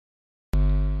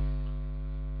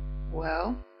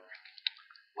Well,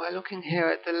 we're looking here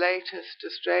at the latest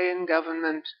Australian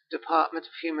Government Department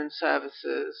of Human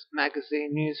Services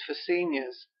magazine, News for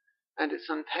Seniors, and it's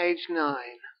on page 9.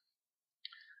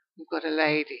 We've got a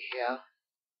lady here,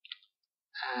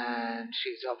 and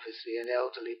she's obviously an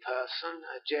elderly person,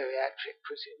 a geriatric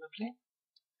presumably,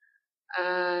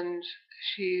 and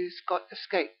she's got a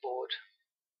skateboard.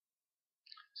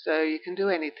 So you can do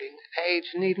anything.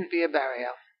 Age needn't be a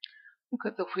barrier. Look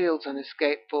at the wheels on a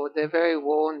skateboard. They're very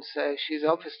worn, so she's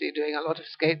obviously doing a lot of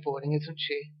skateboarding, isn't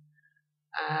she?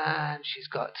 And she's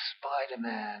got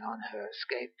Spiderman on her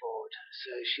skateboard,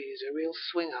 so she's a real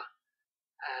swinger.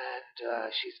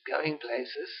 And she's going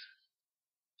places.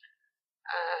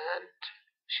 And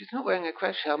she's not wearing a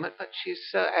crash helmet, but she's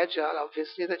so agile,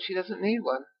 obviously, that she doesn't need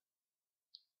one.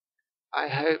 I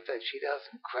hope that she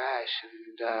doesn't crash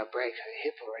and break her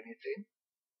hip or anything.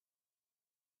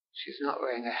 She's not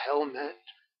wearing a helmet,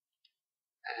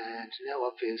 and no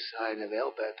obvious sign of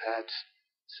elbow pads,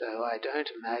 so I don't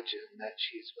imagine that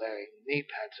she's wearing knee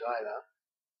pads either.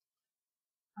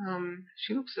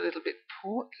 She looks a little bit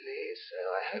portly, so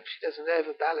I hope she doesn't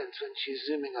overbalance when she's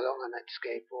zooming along on that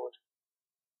skateboard.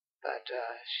 But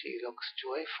she looks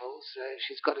joyful, so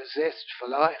she's got a zest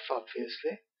for life,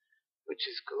 obviously, which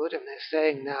is good. And they're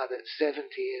saying now that 70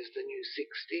 is the new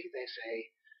 60. They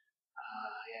say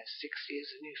 60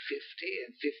 is the new 50,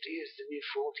 and 50 is the new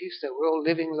 40. So we're all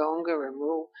living longer, and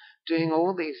we're all doing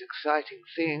all these exciting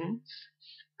things.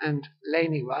 And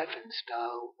Leni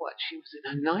Riefenstahl, she was in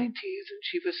her 90s, and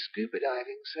she was scuba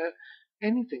diving. So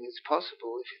anything is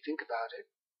possible if you think about it.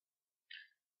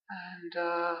 And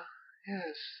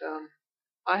yes,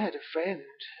 I had a friend,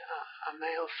 a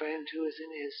male friend, who was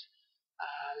in his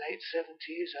late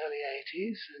 70s, early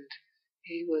 80s, and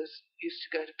he used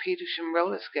to go to Petersham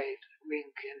roller skate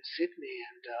rink in Sydney,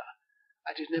 and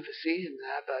I did never see him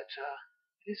there, but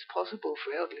it is possible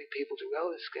for elderly people to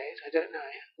roller skate. I don't know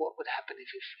what would happen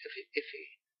if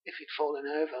he'd fallen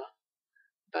over,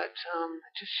 but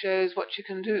it just shows what you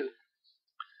can do.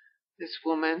 This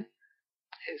woman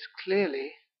is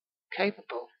clearly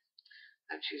capable,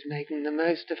 and she's making the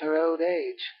most of her old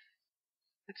age.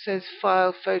 It says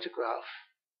file photograph.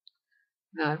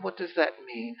 Now, what does that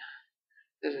mean?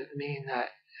 Does it mean that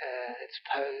it's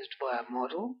posed by a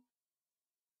model?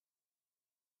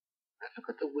 Look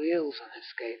at the wheels on her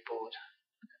skateboard.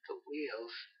 Look at the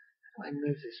wheels. How do I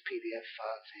move this PDF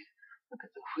file thing? Look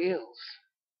at the wheels.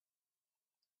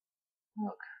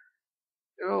 Look.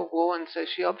 They're all worn, so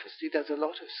she obviously does a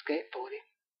lot of skateboarding.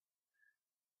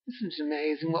 Isn't it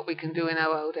amazing what we can do in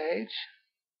our old age?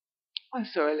 I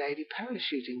saw a lady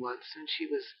parachuting once, and she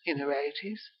was in her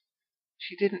 80s.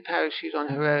 She didn't parachute on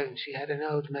her own. She had an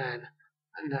old man.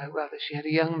 No, rather, she had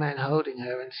a young man holding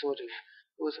her, and it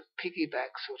was a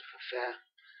piggyback sort of affair.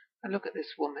 And look at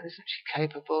this woman. Isn't she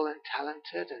capable and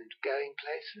talented and going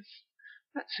places?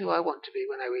 That's who I want to be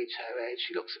when I reach her age.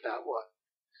 She looks about what?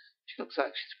 She looks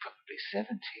like she's probably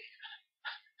 70.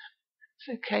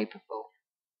 So capable.